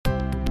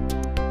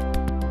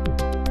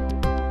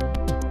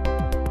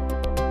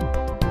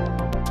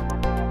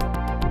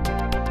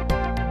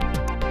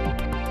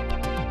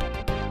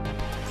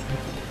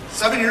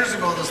7 years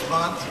ago this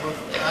month,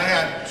 I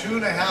had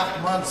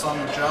 2.5 months on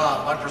the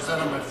job. I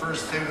presented my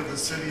first State of the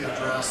City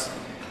address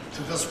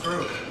to this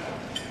group.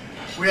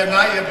 We had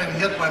not yet been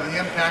hit by the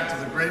impact of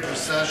the Great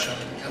Recession,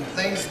 and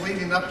things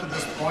leading up to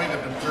this point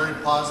have been very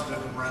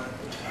positive in Renton.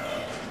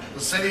 The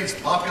city's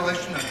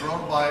population had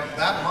grown by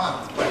that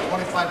month by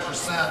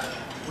 25%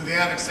 with the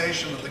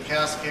annexation of the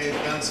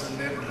Cascade-Benson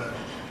neighborhood.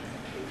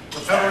 The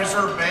Federal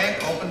Reserve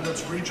Bank opened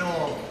its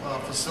regional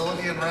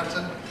facility in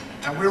Renton,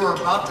 and we were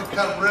about to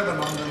cut ribbon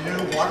on the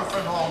new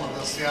waterfront home of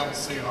the Seattle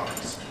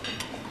Seahawks.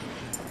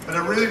 But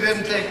it really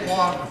didn't take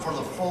long before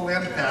the full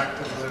impact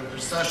of the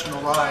recession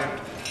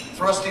arrived,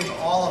 thrusting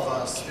all of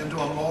us into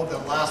a mode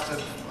that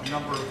lasted a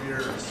number of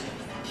years.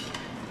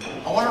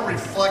 I want to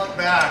reflect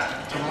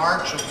back to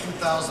March of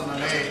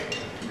 2008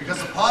 because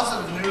the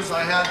positive news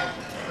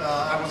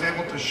I was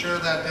able to share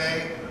that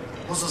day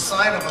was a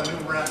sign of a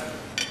new Renton.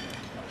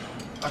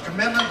 A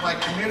commitment by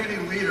community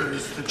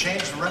leaders to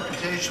change the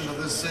reputation of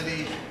this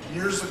city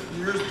years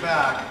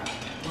back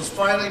was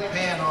finally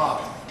paying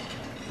off.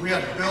 We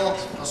had built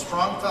a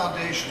strong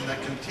foundation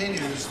that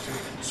continues to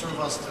serve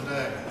us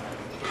today.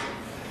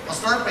 I'll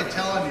start by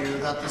telling you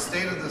that the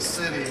state of the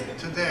city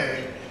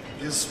today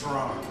is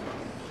strong.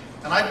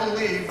 And I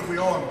believe we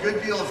owe a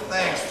good deal of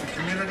thanks to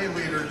community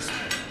leaders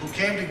who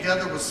came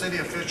together with city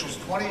officials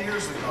 20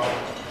 years ago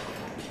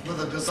with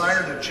a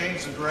desire to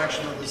change the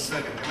direction of the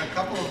city. And a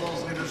couple of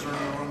those leaders are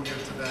in the room here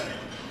today.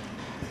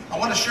 I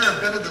want to share a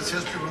bit of this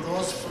history with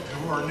those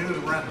who are new to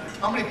Renton.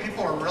 How many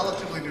people are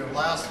relatively new,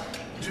 last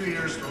 2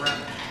 years to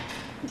Renton?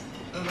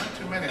 Not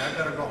too many, I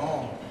better go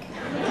home.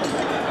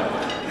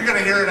 You're going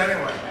to hear it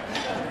anyway.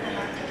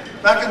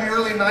 Back in the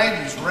early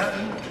 90s,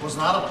 Renton was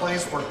not a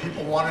place where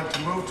people wanted to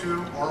move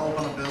to or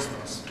open a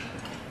business.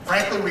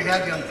 Frankly, we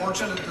had the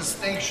unfortunate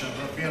distinction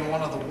of being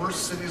one of the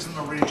worst cities in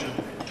the region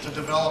to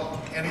develop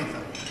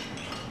anything.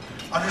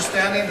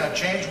 Understanding that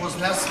change was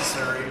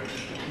necessary,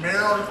 Mayor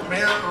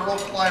Earl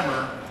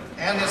Clymer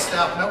and his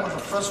staff met with a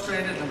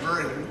frustrated and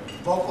very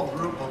vocal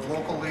group of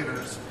local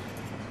leaders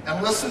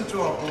and listened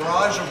to a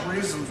barrage of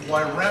reasons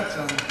why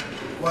Renton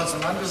was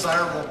an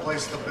undesirable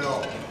place to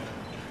build.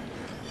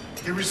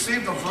 He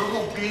received a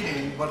verbal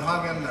beating but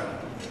hung in there.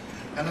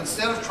 And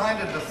instead of trying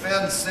to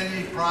defend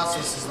city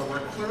processes that were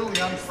clearly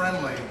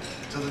unfriendly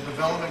to the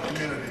development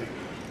community,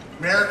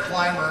 Mayor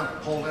Clymer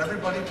pulled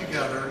everybody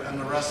together and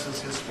the rest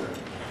is history.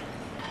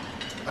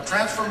 A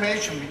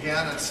transformation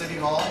began at City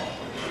Hall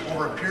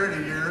over a period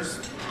of years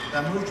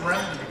that moved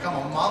Renton to become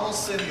a model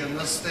city in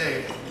this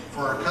state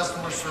for our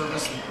customer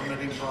service and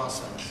permitting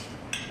process.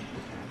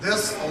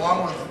 This,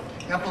 along with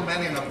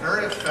implementing a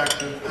very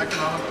effective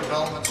economic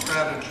development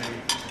strategy,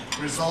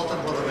 resulted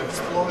with an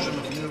explosion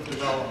of new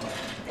development.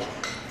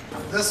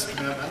 This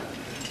commitment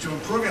to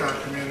improving our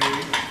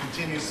community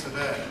continues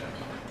today.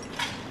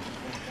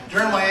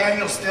 During my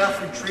annual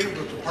staff retreat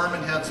with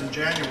department heads in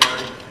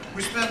January,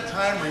 we spent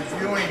time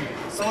reviewing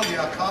some of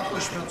the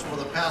accomplishments over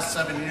the past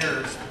 7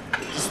 years,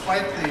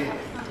 despite the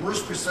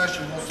worst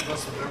recession most of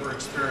us have ever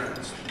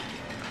experienced.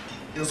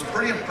 It was a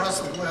pretty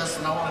impressive list,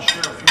 and I want to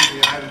share a few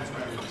of the items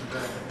with you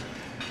today.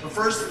 But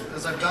first,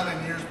 as I've done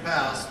in years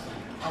past,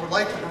 I would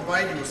like to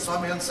provide you with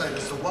some insight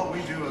as to what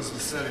we do as a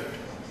city.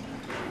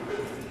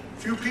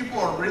 Few people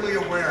are really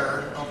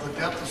aware of the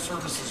depth of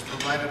services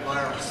provided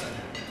by our city.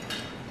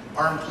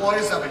 Our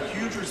employees have a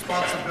huge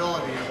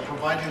responsibility of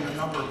providing a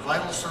number of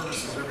vital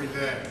services every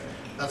day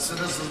that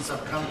citizens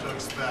have come to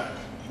expect.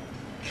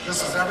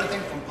 This is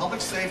everything from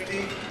public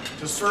safety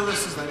to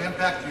services that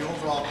impact the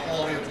overall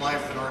quality of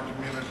life in our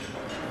community.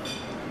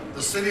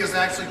 The city is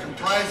actually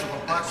comprised of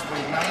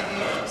approximately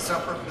 90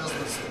 separate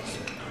businesses,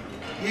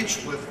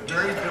 each with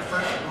very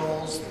different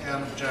roles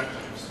and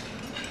objectives.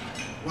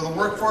 With a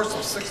workforce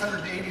of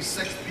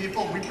 686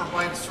 people, we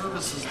provide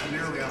services to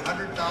nearly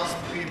 100,000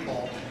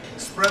 people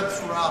spread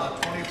throughout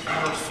a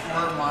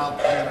 24-square-mile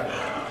community.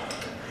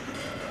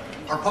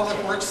 Our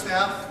public works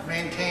staff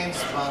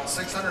maintains about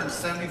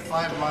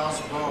 675 miles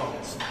of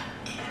roads.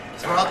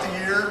 Throughout the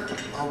year,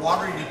 our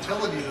water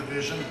utility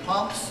division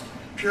pumps,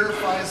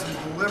 purifies, and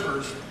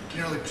delivers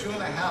nearly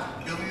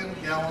 2.5 billion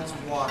gallons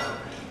of water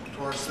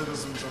to our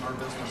citizens and our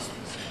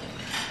businesses.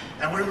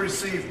 And we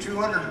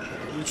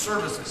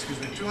service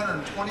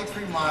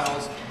 223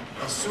 miles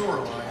of sewer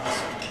lines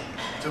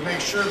to make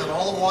sure that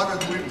all the water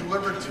that we've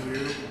delivered to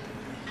you,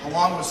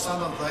 along with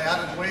some of the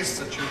added waste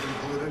that you've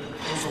included,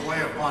 goes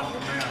away upon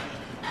command.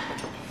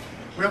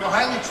 We have a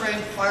highly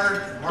trained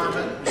fire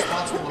department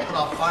responsible to put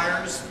out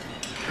fires,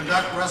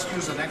 conduct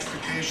rescues and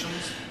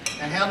extrications,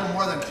 and handle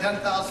more than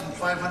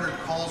 10,500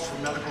 calls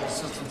for medical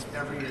assistance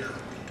every year.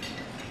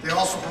 They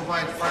also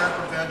provide fire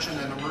prevention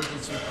and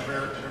emergency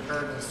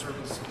preparedness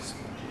services.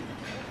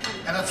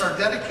 And it's our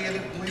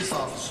dedicated police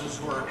officers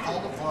who are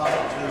called upon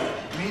to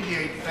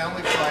mediate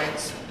family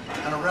fights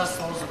and arrest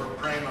those that are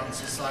preying on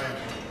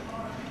society.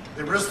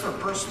 They risk their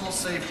personal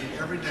safety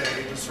every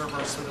day to serve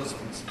our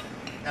citizens.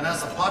 And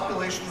as the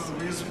population of the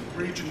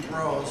region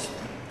grows,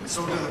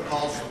 so do the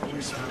calls for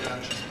police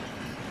intervention.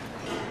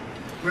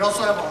 We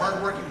also have a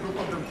hard-working group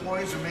of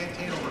employees who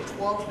maintain over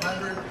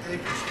 1,200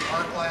 acres of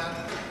parkland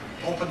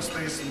open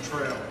space, and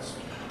trails.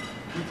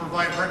 We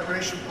provide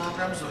recreation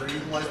programs that are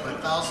utilized by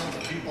thousands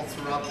of people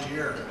throughout the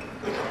year.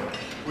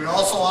 We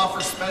also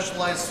offer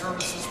specialized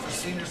services for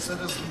senior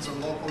citizens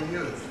and local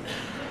youth,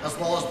 as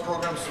well as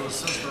programs to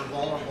assist our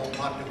vulnerable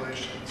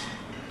populations.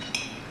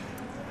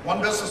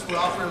 One business we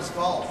offer is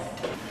golf.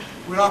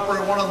 We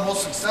operate one of the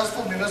most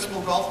successful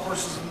municipal golf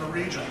courses in the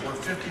region, where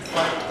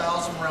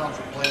 55,000 rounds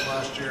were played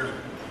last year.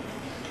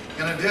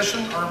 In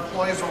addition, our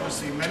employees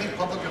oversee many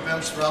public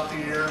events throughout the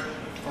year,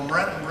 from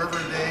Renton River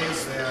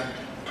Days and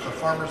the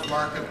Farmers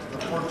Market to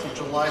the 4th of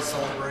July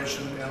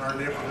celebration and our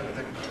neighborhood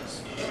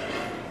picnics.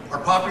 Our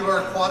popular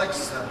aquatics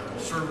center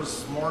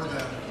services more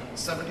than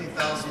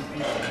 70,000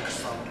 people each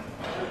summer.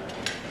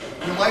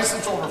 We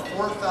license over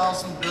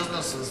 4,000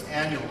 businesses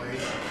annually,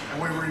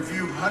 and we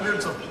review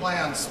hundreds of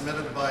plans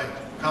submitted by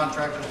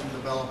contractors and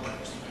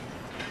developers.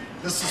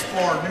 This is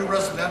for new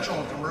residential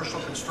and commercial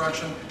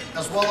construction,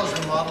 as well as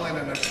remodeling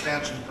and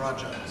expansion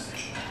projects.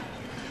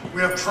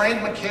 We have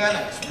trained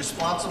mechanics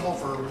responsible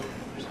for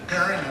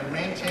repairing and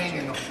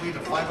maintaining a fleet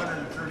of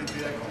 530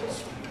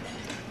 vehicles.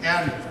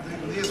 And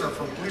these are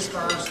from police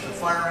cars to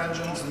fire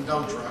engines and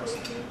dump trucks,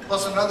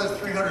 plus another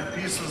 300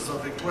 pieces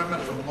of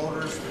equipment from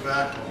loaders to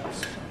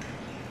backhoes.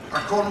 Our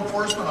code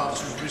enforcement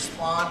officers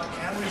respond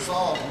and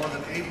resolve more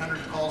than 800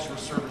 calls for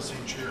service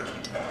each year.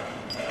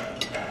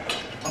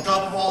 On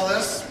top of all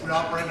this, we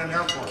operate an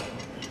airport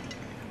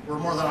where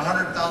more than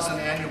 100,000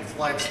 annual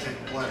flights take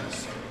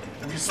place.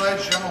 And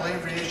besides general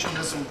aviation,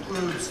 this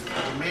includes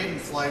the maiden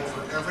flight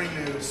for every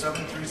new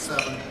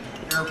 737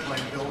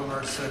 airplane built in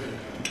our city.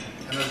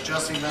 And as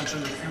Jesse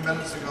mentioned a few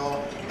minutes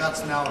ago,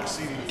 that's now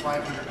exceeding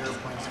 500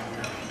 airplanes a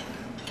year.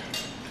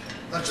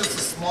 That's just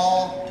a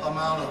small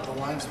amount of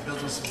the lines of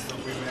businesses that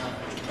we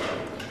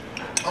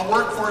manage. Our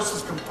workforce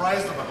is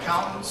comprised of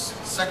accountants,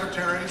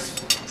 secretaries,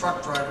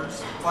 truck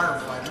drivers,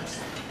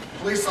 firefighters,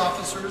 police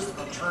officers,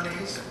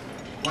 attorneys,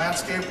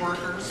 landscape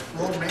workers,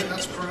 road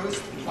maintenance crews,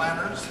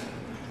 planners,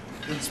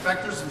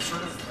 inspectors, and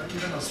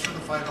even a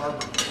certified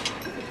arborist.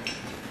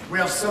 We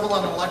have civil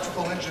and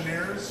electrical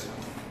engineers,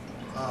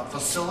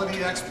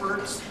 facility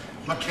experts,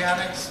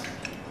 mechanics,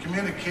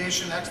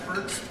 communication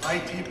experts,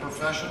 IT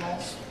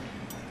professionals,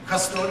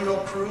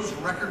 custodial crews,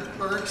 record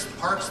clerks,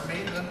 parks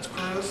maintenance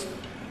crews,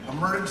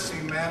 emergency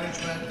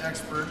management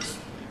experts,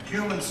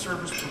 human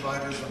service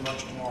providers, and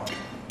much more.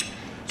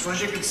 So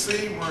as you can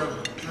see, we're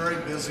a very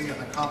busy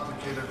and a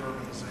complicated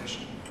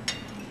organization.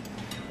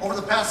 Over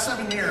the past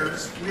 7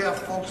 years, we have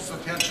focused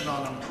attention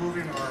on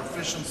improving our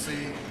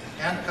efficiency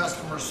and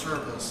customer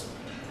service,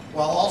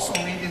 while also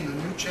meeting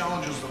the new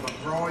challenges of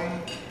a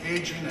growing,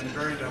 aging, and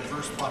very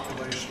diverse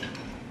population.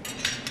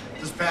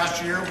 This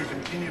past year, we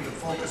continue to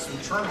focus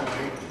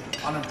internally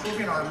on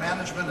improving our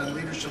management and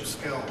leadership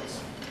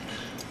skills.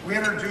 We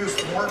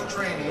introduced more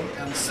training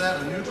and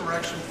set a new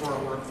direction for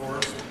our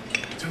workforce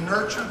to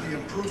nurture the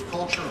improved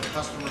culture of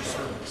customer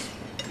service.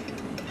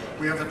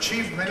 We have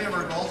achieved many of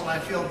our goals, and I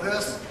feel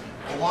this,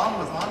 along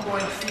with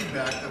ongoing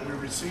feedback that we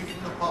receive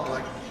from the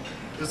public,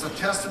 is a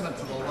testament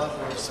to the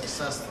level of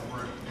success that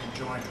we're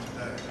enjoying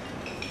today.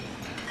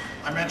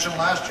 I mentioned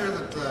last year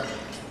that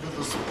with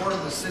the support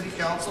of the City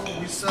Council,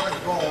 we set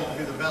a goal to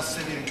be the best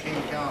city in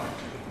King County.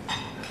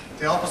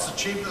 To help us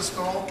achieve this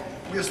goal,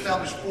 we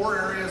established 4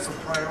 areas of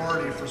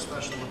priority for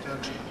special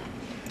attention.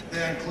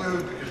 They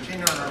include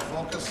continuing our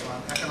focus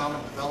on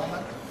economic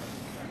development,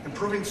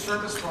 improving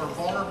service for our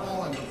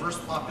vulnerable and diverse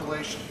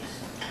populations,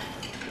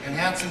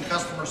 enhancing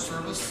customer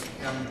service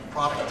and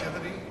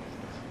productivity,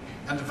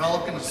 and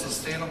developing a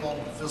sustainable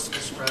fiscal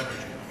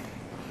strategy.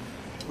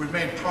 We've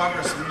made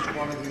progress in each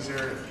one of these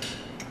areas.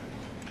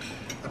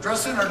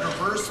 Addressing our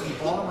diverse and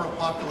vulnerable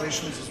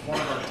populations is one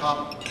of our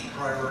top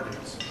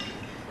priorities.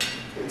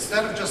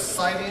 Instead of just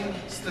citing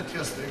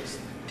statistics,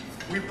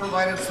 we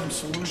provided some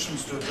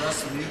solutions to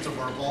address the needs of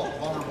our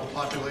vulnerable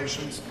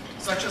populations,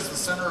 such as the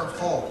Center of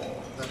Hope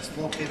that's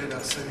located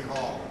at City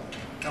Hall,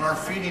 and our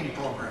feeding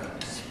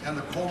programs, and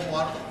the cold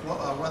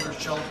weather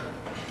shelter,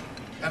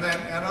 and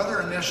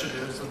other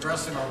initiatives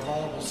addressing our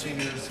vulnerable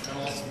seniors and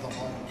also the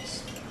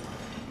homeless.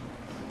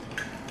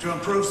 To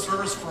improve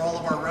service for all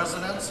of our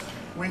residents,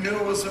 we knew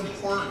it was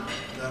important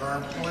that our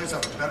employees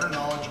have better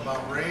knowledge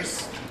about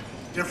race,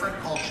 different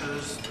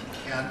cultures,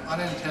 and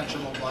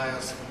unintentional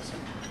biases.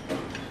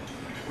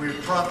 We've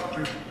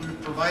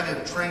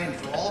provided training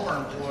for all of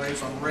our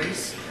employees on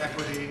race,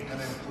 equity,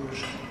 and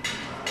inclusion.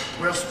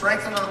 We have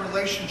strengthened our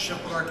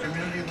relationship with our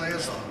community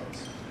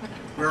liaisons.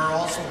 We are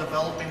also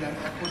developing an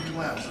equity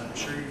lens. I'm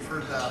sure you've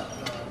heard that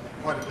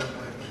quite a bit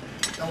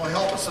lately. That will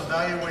help us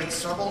evaluate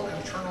several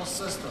internal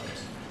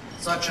systems,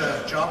 such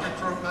as job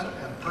recruitment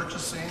and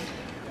purchasing,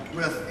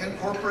 with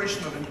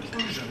incorporation of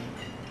inclusion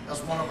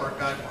as one of our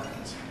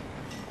guidelines.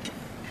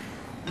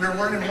 We are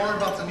learning more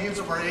about the needs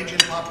of our aging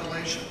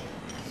population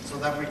so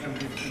that we can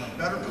be in a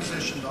better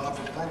position to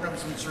offer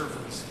programs and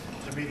services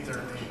to meet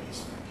their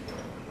needs.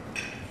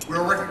 We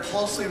are working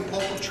closely with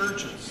local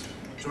churches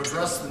to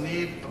address the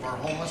need of our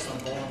homeless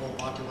and vulnerable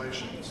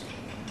populations.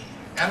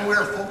 And we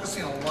are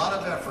focusing a lot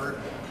of effort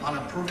on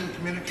improving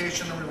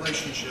communication and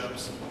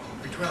relationships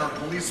between our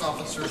police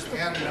officers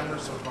and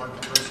members of our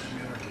diverse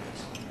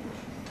communities.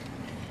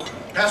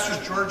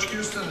 Pastors George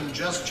Houston and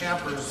Jess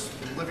Champers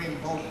of Living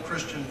Hope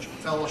Christian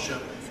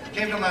Fellowship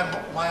came to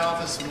my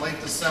office in late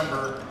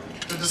December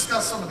to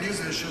discuss some of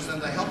these issues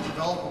and to help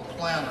develop a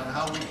plan on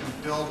how we can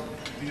build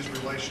these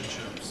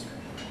relationships.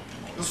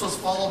 This was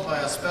followed by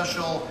a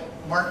special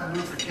Martin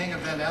Luther King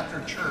event at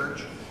their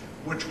church,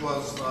 which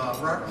was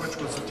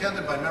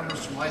attended by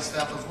members from my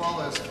staff as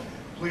well as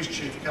Police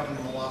Chief Kevin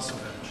Milosevic.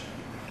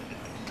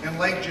 In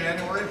late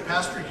January,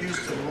 Pastor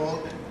Houston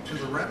wrote to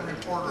the Renton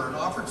Reporter and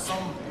offered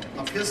some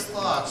of his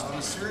thoughts on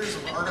a series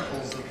of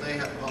articles that they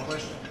had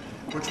published,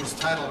 which was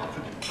titled,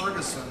 "Could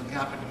Ferguson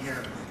Happen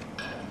Here?"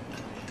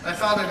 I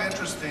found it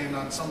interesting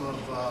on some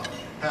of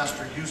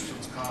Pastor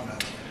Houston's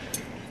comments.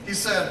 He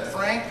said,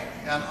 "Frank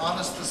and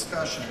honest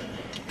discussion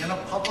in a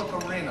public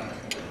arena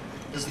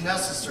is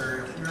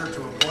necessary if we are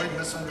to avoid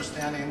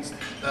misunderstandings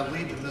that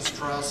lead to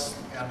mistrust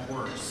and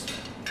worse."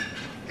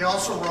 He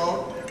also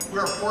wrote, "We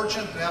are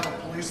fortunate to have a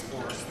police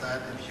force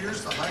that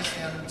adheres to high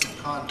standards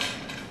of conduct.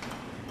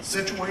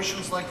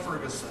 Situations like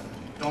Ferguson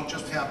don't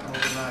just happen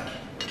overnight.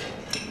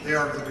 They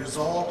are the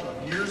result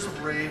of years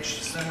of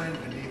rage simmering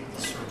beneath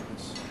the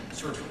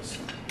surface."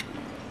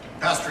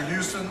 Pastor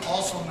Houston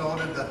also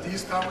noted that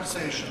these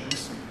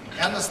conversations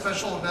and the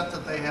special event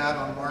that they had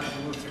on Martin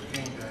Luther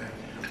King Day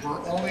were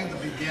only the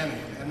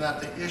beginning, and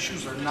that the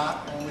issues are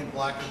not only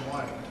black and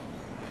white.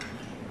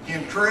 He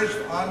encouraged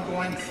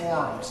ongoing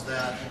forums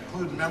that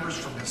include members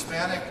from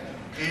Hispanic,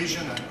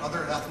 Asian, and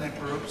other ethnic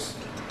groups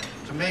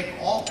to make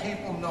all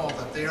people know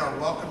that they are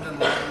welcomed in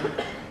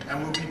Renton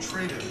and will be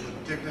treated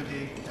with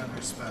dignity and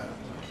respect.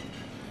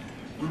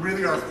 We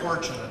really are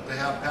fortunate to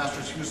have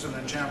Pastors Houston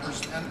and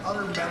Champers and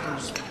other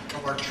members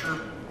of our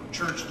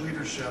church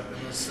leadership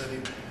in this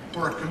city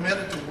who are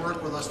committed to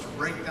work with us to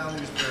break down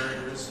these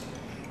barriers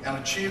and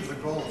achieve the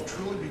goal of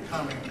truly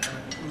becoming an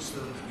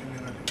inclusive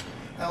community.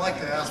 And I'd like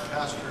to ask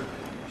Pastor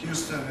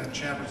Houston and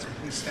Champers to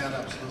please stand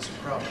up so this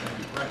crowd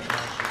can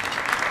recognize you.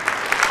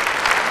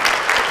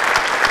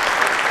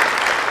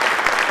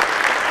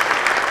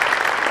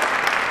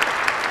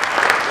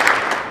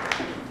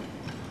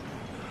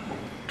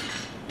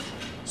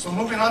 So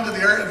moving on to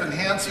the area of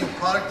enhancing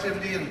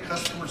productivity and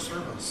customer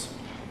service.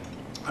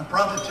 I'm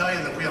proud to tell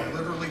you that we have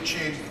literally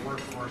changed the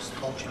workforce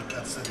culture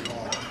at City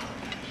Hall.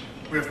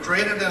 We have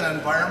created an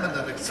environment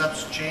that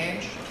accepts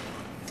change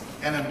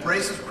and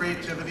embraces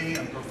creativity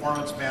and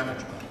performance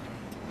management,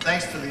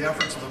 thanks to the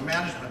efforts of a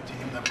management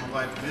team that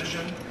provides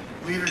vision,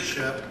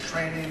 leadership,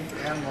 training,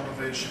 and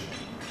motivation.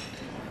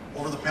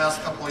 Over the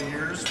past couple of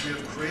years, we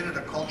have created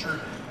a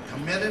culture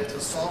committed to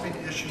solving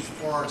issues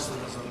for our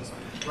citizens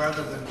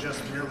rather than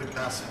just merely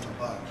passing the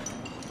buck.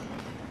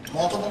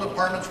 Multiple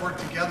departments work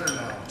together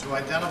now to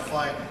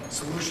identify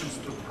solutions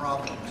to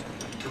problems,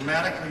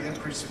 dramatically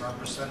increasing our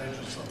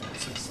percentages of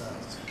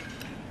success.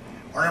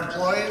 Our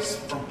employees,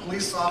 from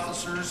police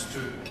officers to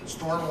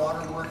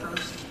stormwater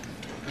workers,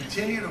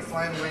 continue to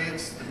find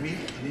ways to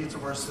meet the needs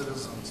of our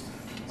citizens,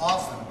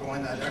 often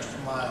going that extra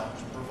mile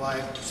to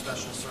provide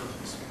special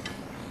service.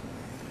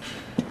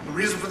 The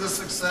reason for this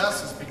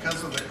success is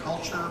because of the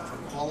culture for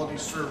quality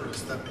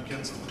service that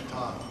begins at the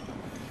top.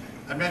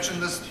 I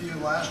mentioned this to you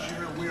last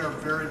year. We are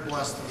very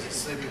blessed as a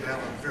city to have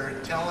a very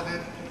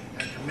talented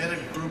and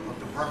committed group of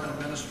department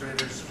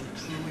administrators who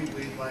truly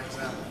lead by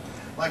example.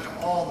 I'd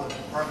like all the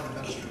department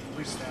administrators,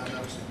 please stand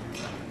up so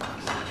you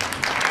recognize.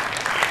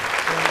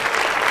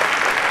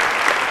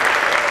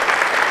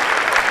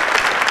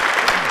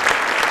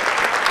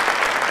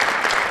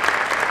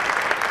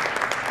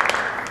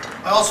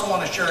 I also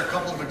want to share a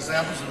couple of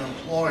examples of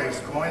employees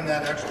going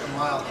that extra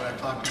mile that I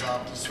talked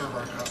about to serve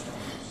our customers.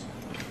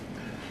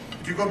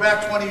 If you go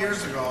back 20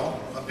 years ago,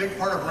 a big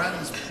part of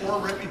Renton's poor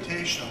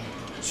reputation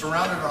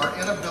surrounded our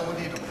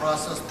inability to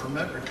process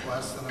permit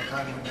requests in a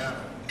timely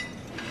manner.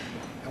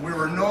 And we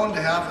were known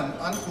to have an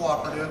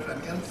uncooperative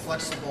and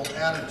inflexible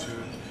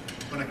attitude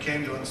when it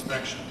came to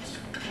inspections.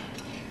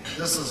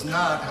 This is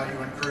not how you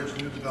encourage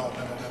new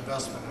development and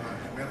investment in our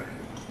community.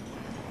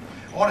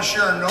 I want to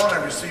share a note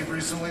I received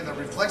recently that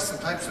reflects the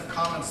types of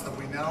comments that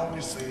we now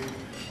receive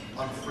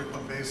on a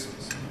frequent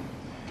basis.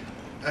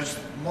 As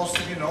most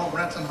of you know,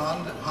 Renton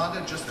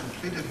Honda just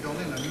completed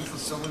building a new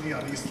facility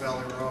on East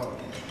Valley Road.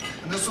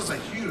 And this was a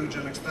huge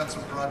and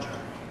expensive project.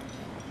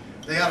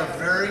 They had a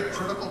very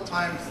critical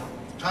time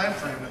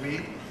frame to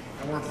meet,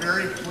 and we're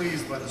very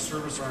pleased by the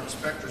service our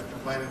inspectors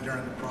provided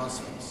during the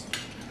process.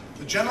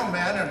 The general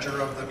manager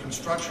of the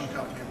construction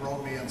company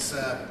wrote me and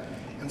said,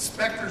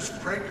 "Inspectors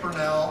Craig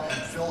Purnell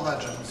and Phil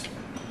Hudgens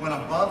went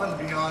above and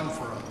beyond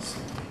for us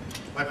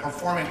by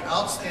performing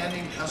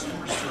outstanding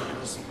customer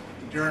service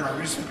during our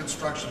recent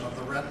construction of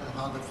the Renton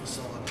Honda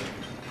facility.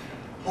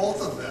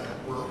 Both of them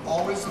were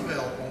always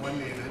available when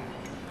needed,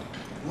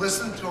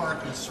 listened to our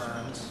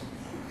concerns,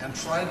 and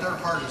tried their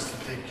hardest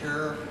to take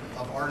care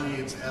of our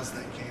needs as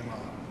they came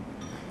up.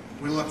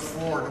 We look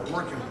forward to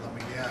working with them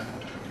again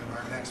in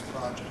our next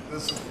project."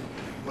 This is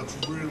what's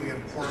really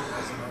important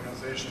as an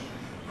organization.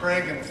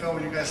 Craig and Phil,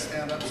 will you guys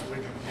stand up so we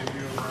can give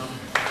you a room?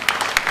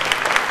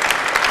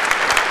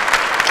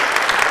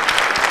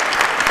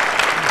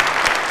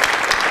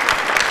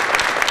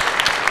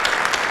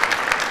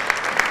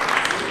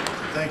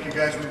 Thank you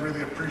guys, we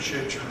really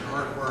appreciate your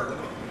hard work.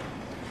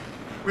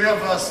 We have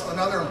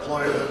another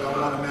employee that I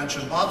want to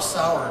mention, Bob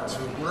Sowers,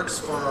 who works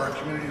for our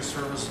Community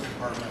Services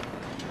Department.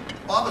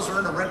 Bob has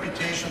earned a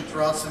reputation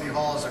throughout City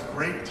Hall as a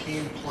great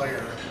team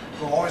player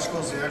who always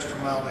goes the extra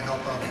mile to help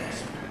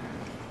others.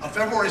 On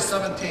February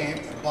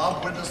 17th,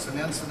 Bob witnessed an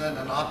incident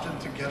and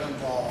opted to get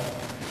involved,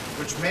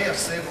 which may have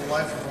saved the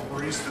life of a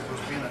barista who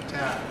was being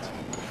attacked.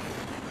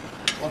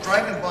 While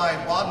driving by,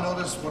 Bob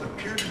noticed what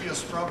appeared to be a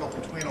struggle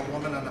between a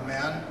woman and a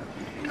man,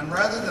 and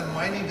rather than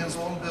minding his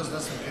own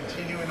business and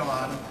continuing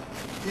on,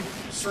 he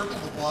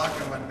circled the block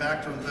and went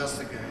back to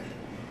investigate,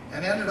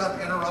 and ended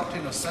up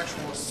interrupting a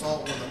sexual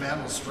assault where the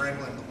man was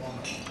strangling the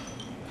woman.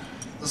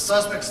 The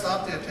suspect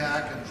stopped the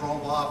attack and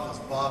drove off as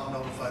Bob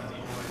notified the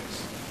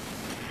police.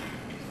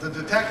 The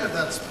detective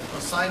that's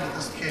assigned to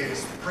this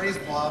case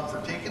praised Bob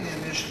for taking the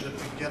initiative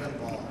to get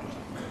involved.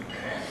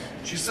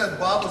 She said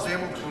Bob was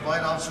able to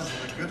provide officers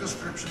with a good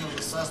description of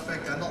the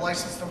suspect and the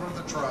license number of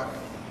the truck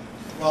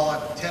while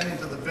attending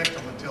to the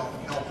victim until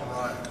help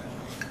arrived.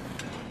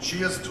 She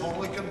is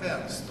totally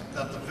convinced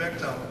that the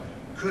victim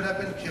could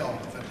have been killed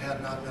if it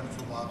had not been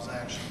for Bob's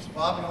actions.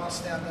 Bob, you want to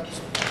stand up?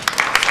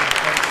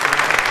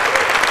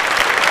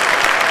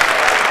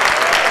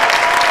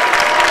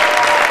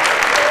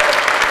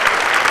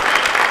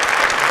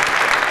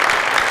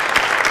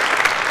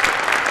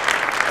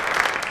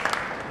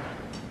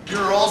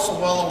 You're also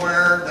well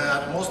aware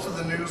that most of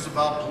the news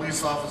about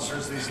police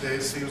officers these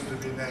days seems to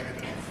be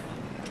negative.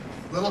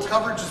 Little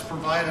coverage is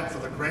provided for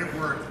the great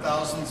work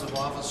thousands of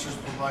officers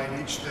provide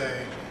each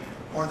day,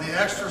 or the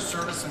extra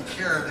service and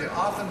care they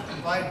often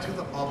provide to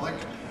the public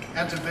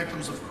and to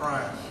victims of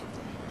crime.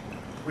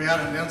 We had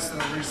an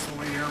incident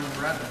recently here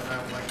in Renton that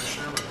I would like to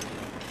share with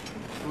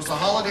you. It was the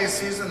holiday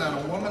season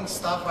and a woman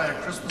stopped by a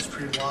Christmas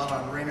tree lot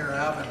on Rainier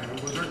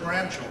Avenue with her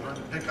grandchildren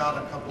to pick out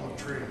a couple of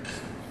trees.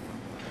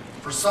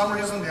 For some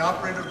reason, the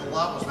operator of the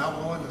lot was not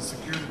willing to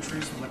secure the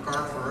trees in the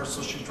car for her,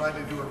 so she tried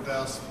to do her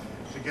best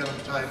to get them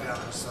tied down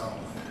herself.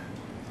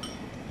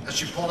 As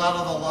she pulled out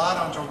of the lot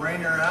onto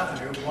Rainier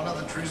Avenue, one of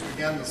the trees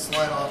began to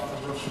slide off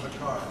the roof of the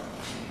car.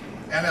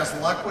 And as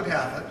luck would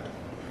have it,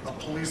 a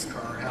police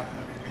car happened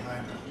to be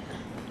behind her.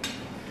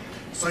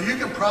 So you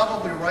can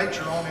probably write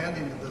your own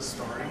ending to this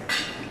story.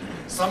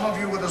 Some of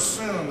you would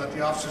assume that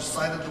the officer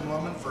cited the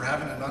woman for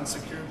having an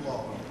unsecured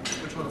load,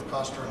 which would have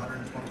cost her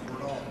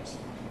 $124.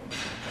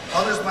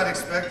 Others might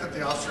expect that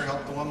the officer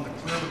helped the woman to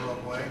clear the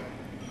roadway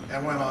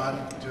and went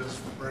on to his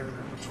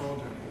regular patrol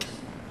duties.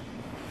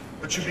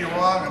 But you'd be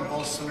wrong in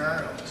both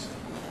scenarios.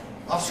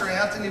 Officer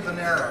Anthony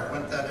Venera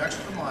went that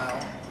extra mile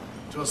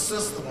to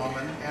assist the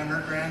woman and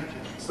her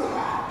grandkids.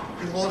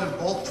 He loaded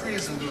both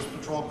trees into his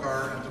patrol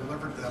car and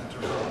delivered them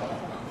to her home.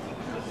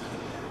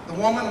 The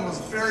woman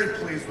was very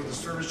pleased with the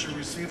service she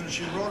received, and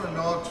she wrote a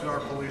note to our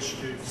police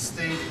chief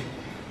stating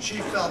she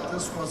felt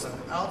this was an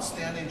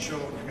outstanding show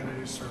of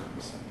community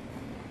service.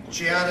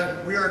 She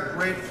added, "We are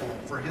grateful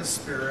for his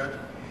spirit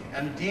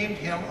and deemed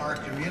him our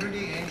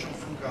community angel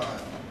from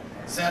God,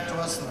 sent to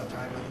us in a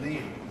time of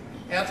need."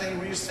 Anthony,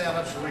 will you stand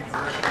up so we can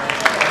recognize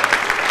you?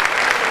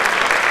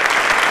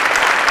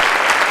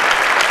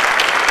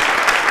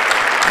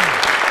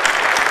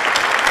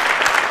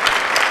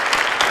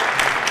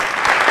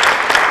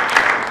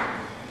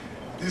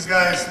 These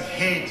guys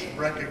hate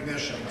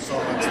recognition,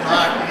 so it's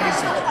not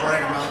easy to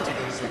drag them out to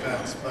these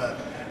events, but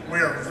we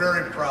are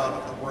very proud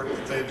of the work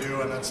that they do,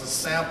 and it's a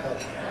sample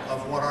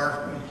of what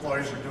our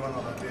employees are doing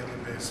on a daily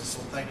basis, so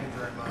thank you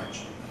very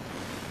much.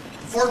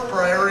 The fourth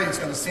priority is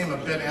going to seem a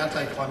bit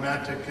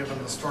anticlimactic given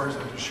the stories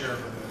I just shared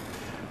with you,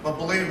 but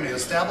believe me,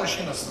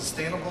 establishing a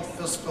sustainable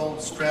fiscal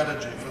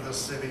strategy for this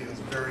city is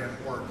very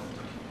important.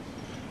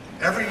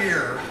 Every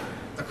year,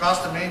 the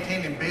cost of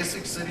maintaining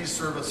basic city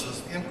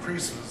services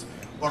increases,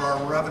 but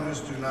our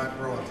revenues do not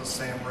grow at the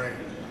same rate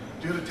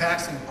due to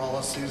taxing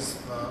policies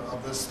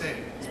of this state.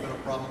 It's been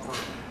a problem for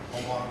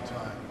a long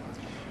time.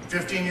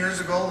 15 years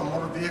ago, the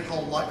motor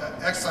vehicle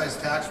excise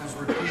tax was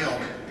repealed,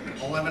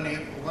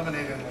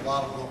 eliminating a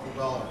lot of local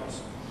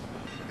dollars.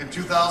 In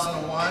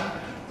 2001,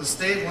 the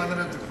state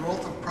limited the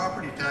growth of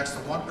property tax to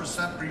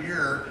 1% per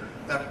year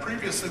that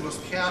previously was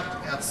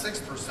capped at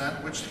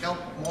 6%, which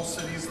helped most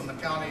cities in the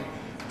county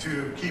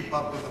to keep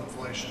up with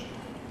inflation.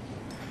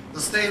 The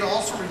state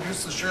also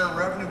reduced the share of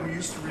revenue we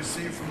used to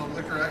receive from the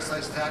liquor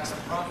excise tax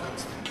and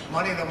profits,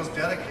 money that was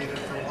dedicated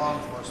for law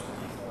enforcement.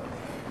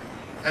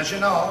 As you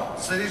know,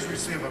 cities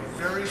receive a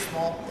very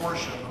small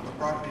portion of the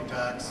property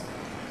tax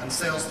and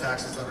sales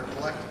taxes that are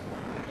collected.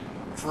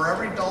 For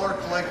every dollar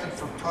collected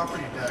for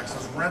property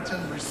taxes,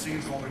 Renton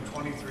receives only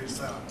 23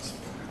 cents.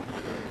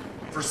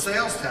 For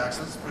sales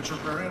taxes, which are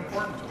very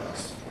important to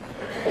us,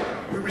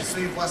 we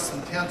receive less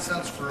than 10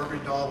 cents for every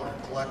dollar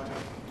collected.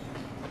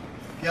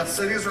 Yet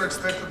cities are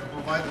expected to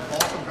provide the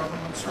bulk of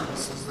government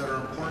services that are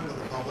important to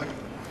the public,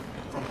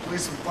 from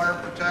police and fire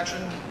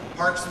protection,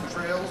 parks and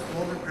trails,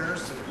 road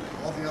repairs, to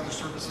all the other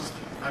services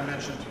I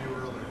mentioned to you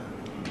earlier.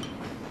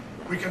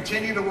 We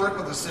continue to work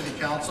with the City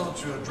Council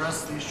to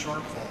address these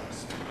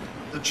shortfalls.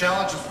 The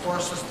challenge has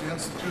forced us to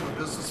institute a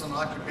business and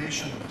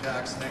occupation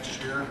tax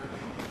next year,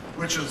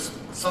 which is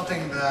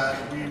something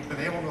that we've been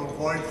able to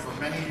avoid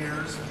for many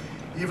years,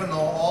 even though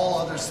all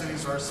other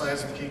cities our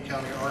size in King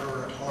County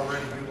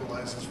already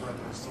utilize this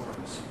revenue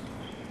source.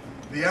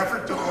 The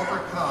effort to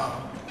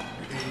overcome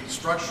the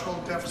structural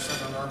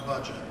deficit in our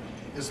budget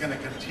is going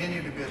to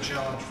continue to be a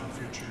challenge for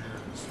future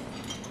years.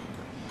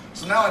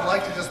 So now I'd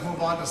like to just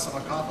move on to some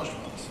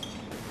accomplishments.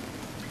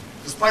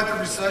 Despite the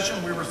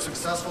recession, we were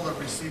successful at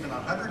receiving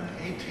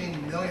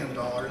 $118 million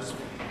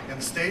in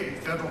state and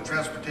federal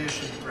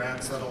transportation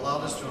grants that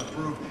allowed us to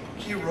improve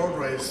key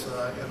roadways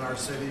in our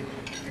city,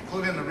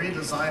 including the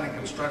redesign and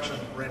construction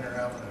of Rainier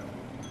Avenue.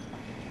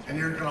 And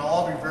you're going to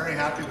all be very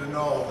happy to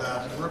know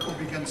that work will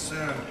begin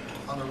soon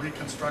on the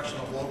reconstruction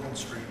of Logan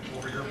Street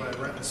over here by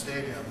Renton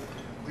Stadium,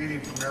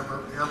 leading from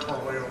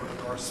Airport Way over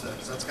to North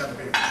 6. That's got to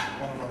be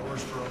one of our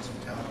worst roads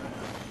in town right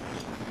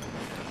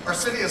now. Our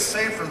city is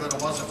safer than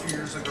it was a few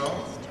years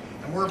ago,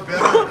 and we're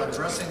better at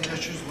addressing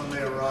issues when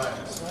they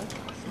arise.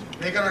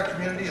 Making our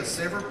community a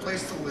safer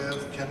place to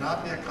live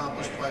cannot be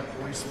accomplished by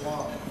police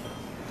alone.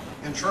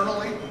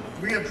 Internally,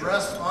 we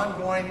address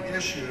ongoing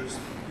issues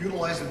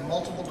utilizing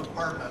multiple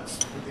departments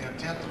with the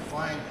intent to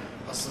find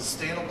a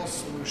sustainable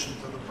solution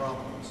to the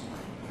problems.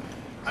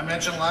 I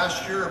mentioned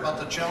last year about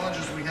the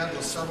challenges we had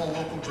with several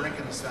local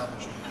drinking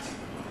establishments.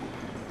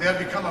 They had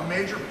become a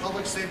major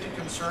public safety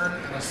concern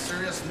and a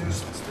serious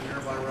nuisance to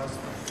nearby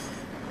residents.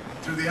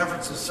 Through the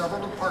efforts of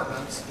several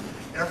departments,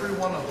 every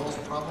one of those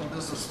problem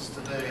businesses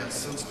today has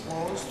since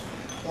closed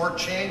or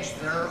changed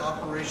their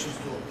operations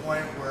to a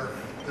point where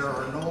there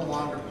are no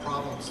longer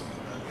problems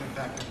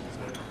impacting these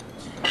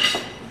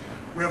neighborhoods.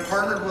 We have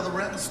partnered with the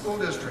Renton School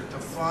District to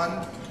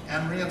fund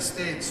and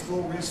reinstate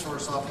school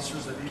resource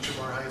officers at each of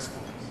our high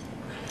schools.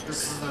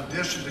 This is in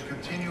addition to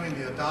continuing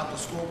the Adopt a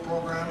School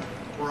program,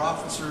 where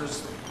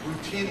officers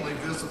routinely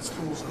visit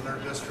schools in their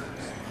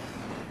districts.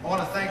 I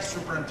want to thank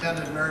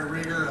Superintendent Mary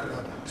Rieger and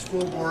the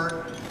school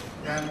board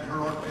and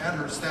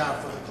her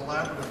staff for the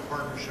collaborative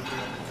partnership we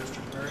have with the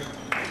district. Mary,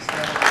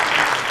 stand up.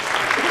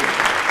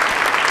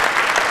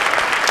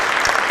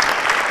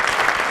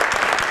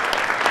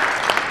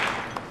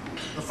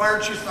 The fire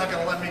chief's not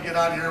going to let me get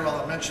out of here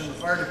while I mention the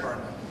fire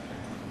department.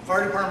 The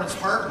fire department's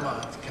Heart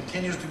Month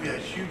continues to be a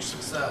huge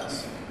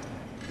success.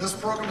 This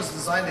program is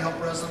designed to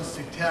help residents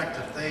detect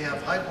if they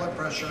have high blood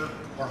pressure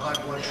or high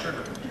blood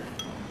sugar.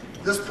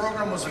 This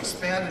program was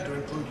expanded to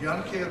include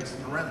young kids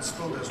in the Renton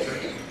School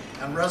District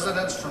and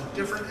residents from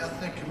different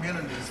ethnic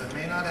communities that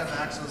may not have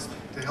access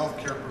to health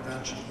care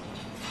prevention.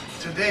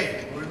 To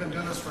date, we've been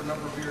doing this for a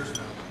number of years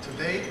now. To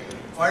date,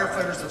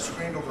 firefighters have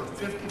screened over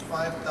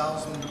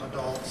 55,000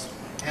 adults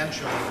and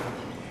children,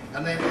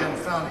 and they've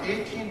found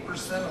 18%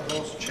 of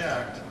those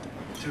checked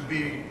to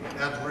be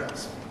at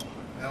risk.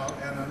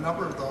 And a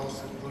number of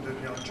those included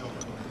young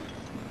children.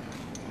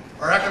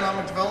 Our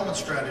economic development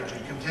strategy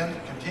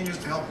continues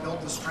to help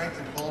build the strength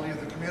and quality of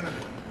the community.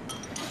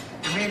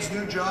 It means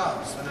new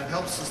jobs, and it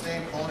helps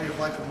sustain quality of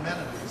life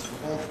amenities for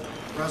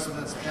both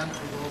residents and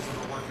for those that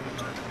are working in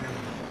our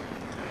community.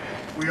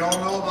 We all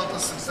know about the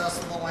success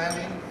of the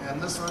Landing,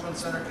 and this urban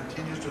center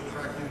continues to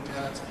attract new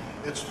tenants.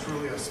 It's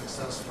truly a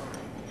success story.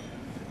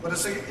 But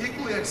it's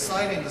equally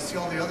exciting to see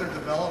all the other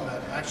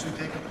development actually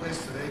taking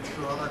place today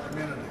throughout our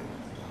community.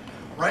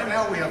 Right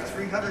now we have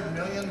 $300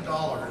 million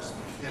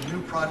in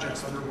new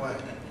projects underway,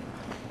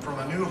 from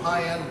a new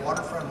high-end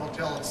waterfront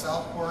hotel at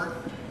Southport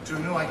to a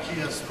new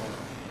IKEA store.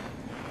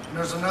 And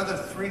there's another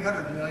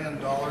 $300 million in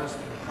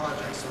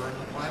projects that are in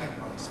the planning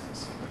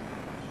process.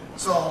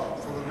 So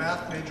for the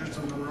math majors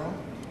in the room,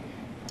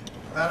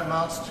 that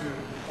amounts to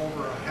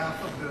over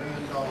 $500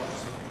 million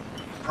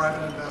of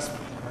private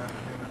investment in our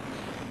community.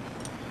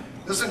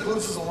 This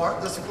includes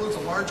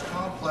a large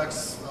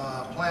complex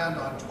planned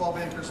on 12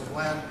 acres of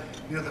land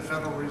near the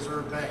Federal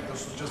Reserve Bank.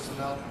 This was just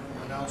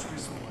announced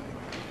recently.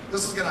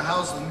 This is going to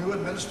house the new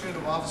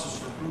administrative offices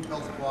for Group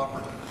Health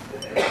Cooperative.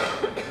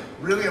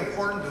 Really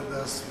important to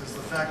this is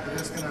the fact that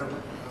it's going to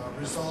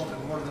result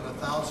in more than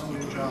 1,000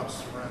 new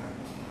jobs to Renton.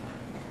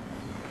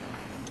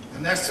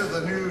 And next to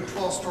the new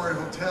 12-story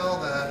hotel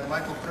that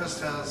Michael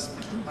Christ has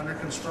under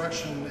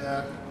construction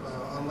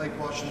on Lake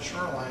Washington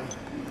Shoreline,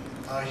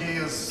 he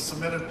has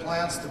submitted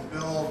plans to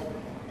build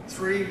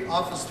 3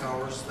 office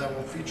towers that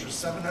will feature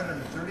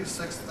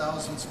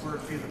 736,000 square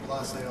feet of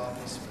Class A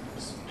office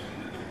space.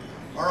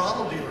 Our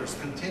auto dealers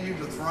continue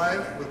to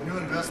thrive with new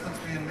investments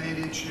being made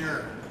each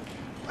year.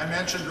 I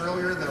mentioned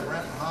earlier that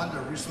Renton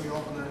Honda recently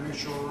opened their new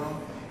showroom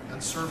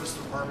and service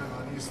department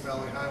on East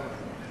Valley Highway.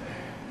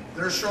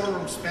 Their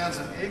showroom spans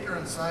an acre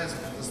in size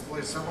and can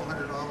display several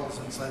hundred autos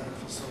inside the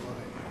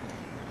facility.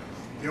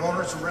 The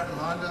owners of Renton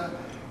Honda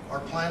are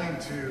planning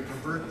to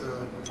convert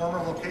the former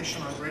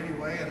location on Grady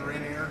Way and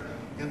Rainier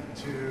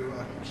into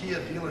a Kia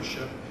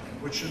dealership,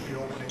 which should be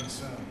opening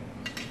soon.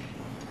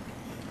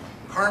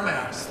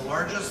 CarMax, the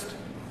largest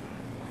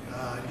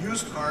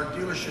used car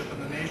dealership in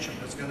the nation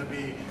that's going to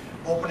be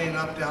opening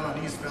up down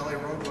on East Valley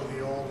Road where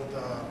the old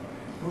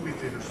movie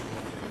theaters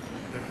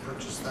were. They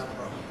purchased that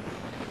property.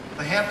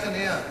 The Hampton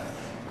Inn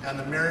and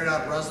the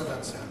Marriott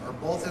Residence Inn are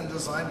both in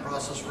design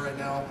process right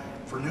now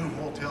for new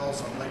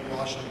hotels on Lake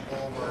Washington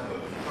Boulevard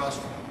across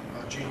from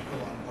Gene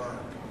Coulon Park.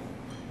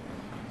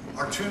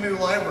 Our 2 new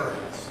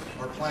libraries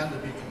are planned to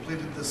be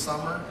completed this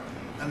summer,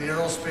 and the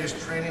Aerospace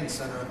Training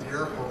Center at the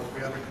airport will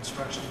be under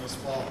construction this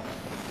fall.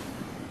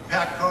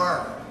 Pat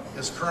Carr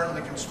is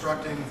currently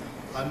constructing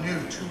a new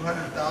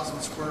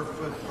 200,000 square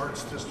foot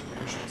parts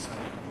distribution center.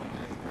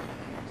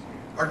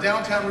 Our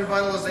downtown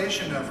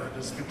revitalization effort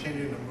is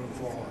continuing to move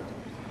forward.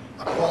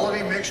 A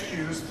quality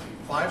mixed-use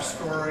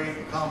 5-story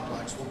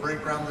complex will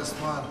break ground this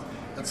month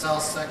at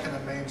South 2nd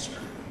and Main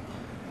Street.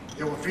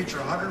 It will feature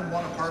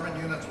 101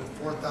 apartment units with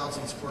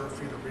 4,000 square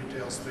feet of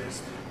retail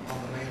space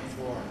on the main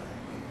floor.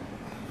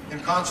 In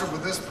concert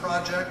with this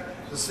project,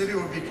 the city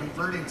will be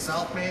converting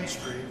South Main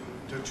Street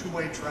to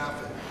 2-way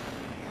traffic,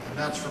 and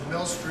that's from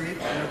Mill Street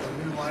near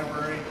the new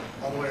library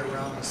all the way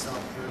around to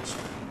South 3rd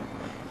Street.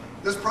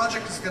 This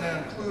project is going to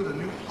include a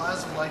new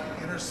plaza-like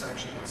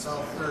intersection at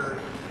South 3rd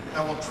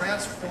that will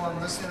transform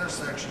this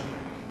intersection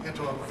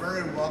into a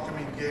very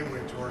welcoming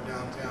gateway to our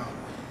downtown,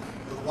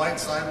 with wide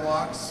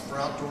sidewalks for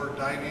outdoor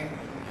dining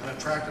and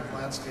attractive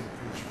landscape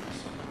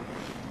features.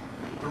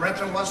 The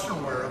Renton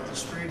Western Wear up the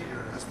street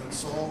here has been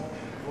sold.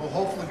 It will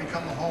hopefully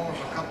become the home of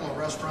a couple of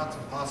restaurants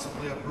and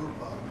possibly a brew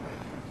pub.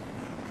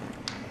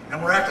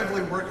 And we're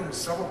actively working with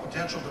several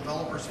potential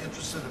developers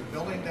interested in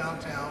building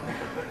downtown,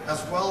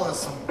 as well as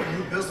some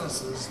new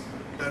businesses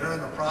that are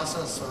in the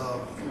process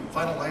of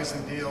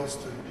finalizing deals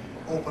to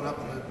open up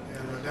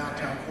in the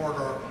downtown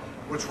corridor,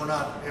 which we're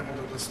not able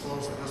to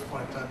disclose at this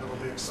point in time, but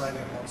it'll be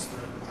exciting once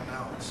they're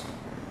announced.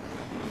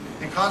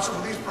 In concert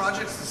with these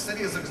projects, the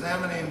city is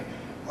examining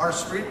our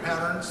street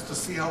patterns to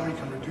see how we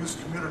can reduce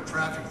commuter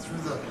traffic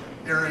through the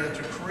area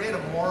to create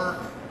a more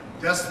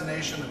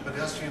destination and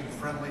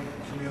pedestrian-friendly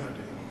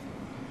community.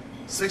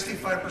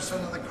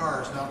 65% of the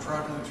cars now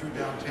traveling through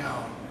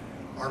downtown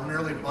are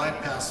merely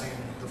bypassing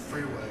the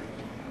freeway,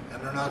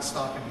 and they're not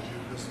stopping to do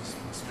business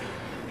in the street.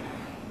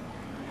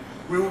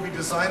 We will be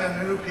designing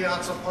a new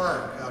Piazza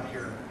Park out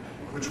here,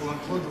 which will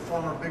include the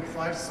former Big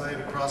Five site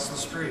across the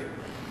street.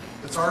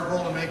 It's our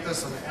goal to make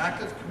this an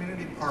active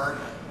community park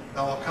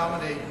that will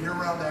accommodate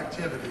year-round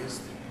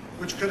activities,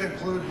 which could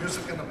include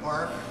music in the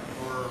park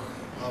or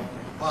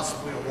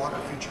possibly a water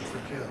feature for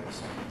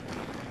kids.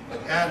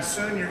 And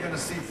soon you're going to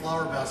see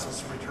flower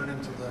baskets return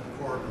into the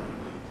corridor.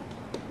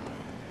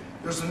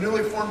 There's a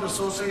newly formed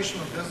association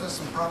of business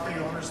and property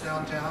owners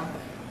downtown,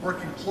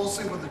 working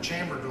closely with the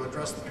chamber to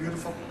address the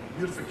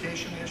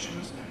beautification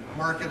issues,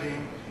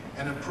 marketing,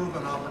 and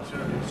improvement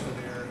opportunities for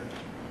the area.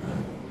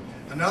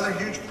 Another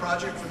huge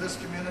project for this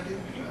community,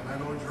 and I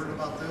know you've heard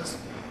about this,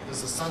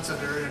 is the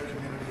Sunset Area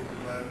Community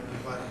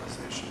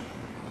Revitalization.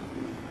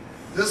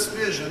 This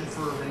vision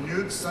for a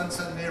renewed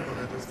Sunset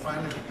neighborhood is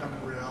finally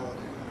becoming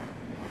reality.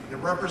 It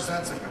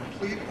represents a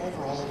complete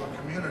overhaul of a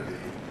community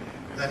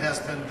that has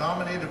been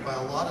dominated by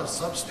a lot of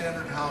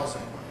substandard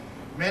housing,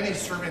 many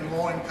serving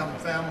low-income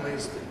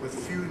families with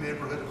few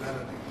neighborhood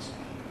amenities.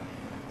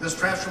 This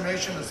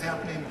transformation is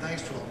happening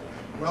thanks to a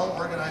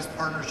well-organized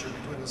partnership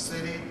between the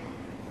city,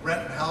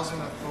 Renton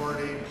Housing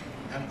Authority,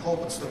 and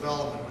Colpitts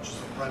Development, which is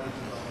a private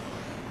developer.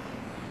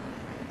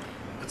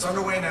 It's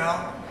underway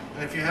now,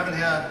 and if you haven't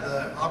had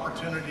the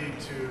opportunity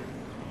to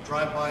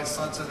drive by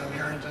Sunset and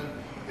Harrington,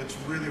 it's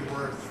really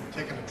worth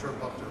taking a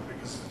trip up there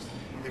because it's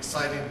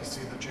exciting to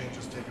see the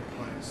changes taking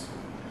place.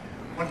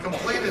 When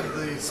completed,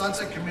 the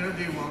Sunset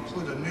community will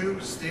include a new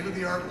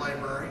state-of-the-art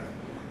library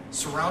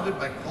surrounded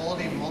by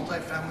quality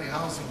multifamily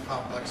housing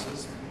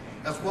complexes,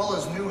 as well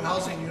as new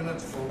housing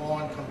units for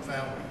low-income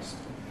families.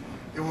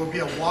 It will be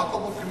a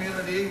walkable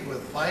community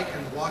with bike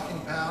and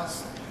walking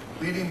paths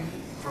leading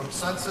from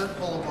Sunset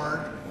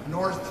Boulevard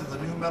north to the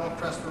new Meadow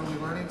Crest Early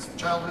Learning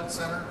Childhood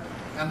Center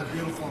and the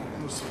beautiful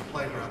inclusive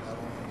playground that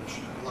opened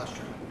last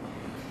year.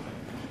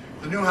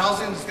 The new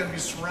housing is going to be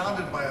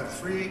surrounded by a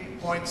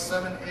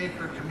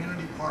 3.7-acre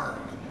community park.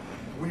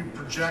 We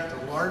project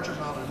a large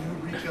amount of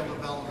new retail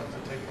development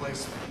to take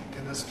place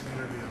in this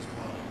community as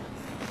well.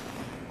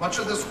 Much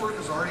of this work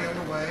is already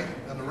underway,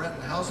 and the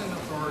Renton Housing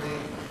Authority,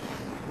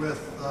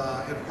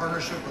 in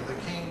partnership with the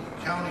King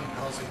County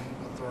Housing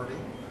Authority,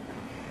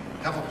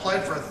 have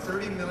applied for a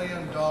 $30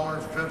 million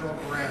federal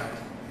grant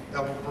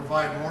that will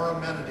provide more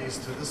amenities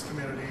to this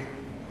community,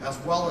 as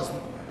well as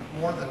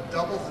more than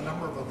double the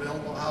number of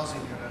available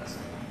housing units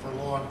for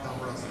low-income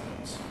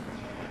residents.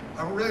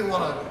 I really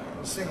want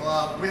to single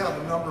out, we have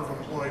a number of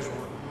employees who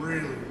work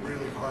really,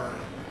 really hard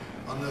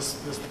on this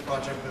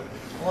project, but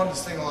I wanted to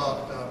single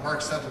out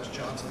Mark Sentence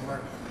Johnson.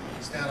 Mark,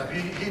 stand up.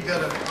 He did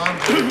an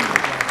unbelievable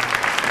job.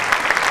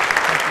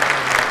 Thank you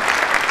very much.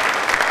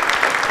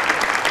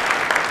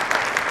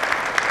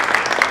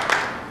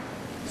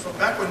 So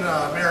back when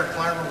Mayor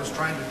Clymer was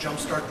trying to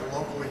jumpstart the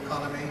local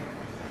economy,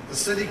 the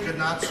city could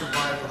not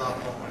survive without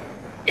Boeing.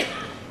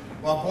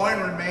 While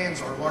Boeing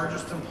remains our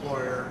largest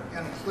employer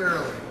and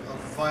clearly a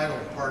vital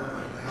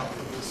partner in the health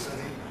of the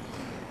city.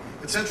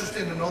 It's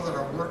interesting to know that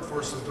our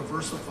workforce is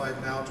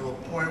diversified now to a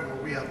point where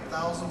we have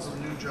thousands of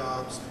new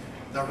jobs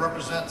that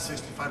represent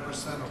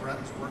 65% of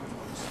Renton's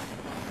workforce.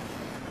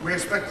 We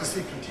expect to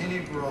see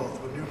continued growth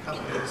with new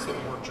companies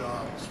and more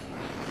jobs.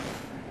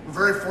 We're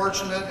very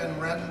fortunate in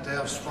Renton to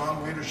have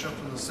strong leadership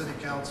from the City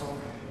Council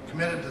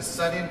committed to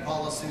setting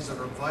policies that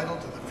are vital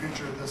to the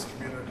future of this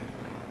community.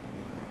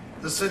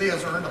 The city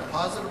has earned a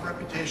positive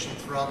reputation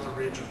throughout the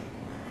region.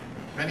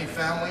 Many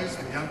families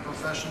and young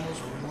professionals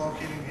are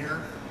relocating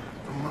here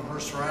from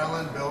Mercer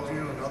Island,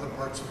 Bellevue, and other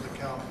parts of the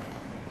county.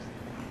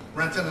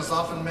 Renton is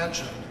often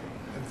mentioned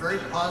in very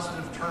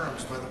positive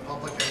terms by the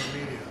public and the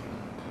media.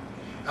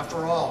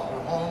 After all,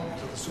 we're home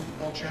to the Super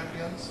Bowl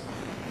champions,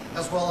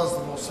 as well as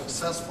the most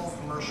successful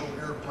commercial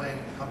airplane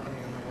company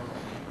in the world.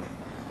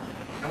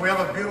 And we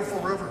have a beautiful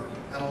river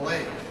and a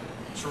lake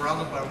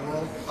surrounded by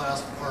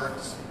world-class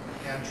parks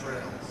and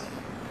trails.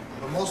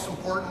 But most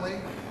importantly,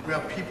 we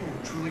have people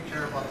who truly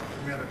care about the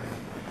community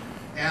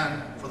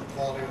and for the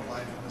quality of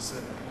life in the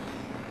city.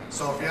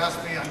 So if you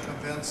ask me, I'm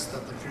convinced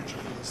that the future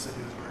for the city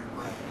is very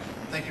bright.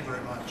 Thank you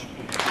very much.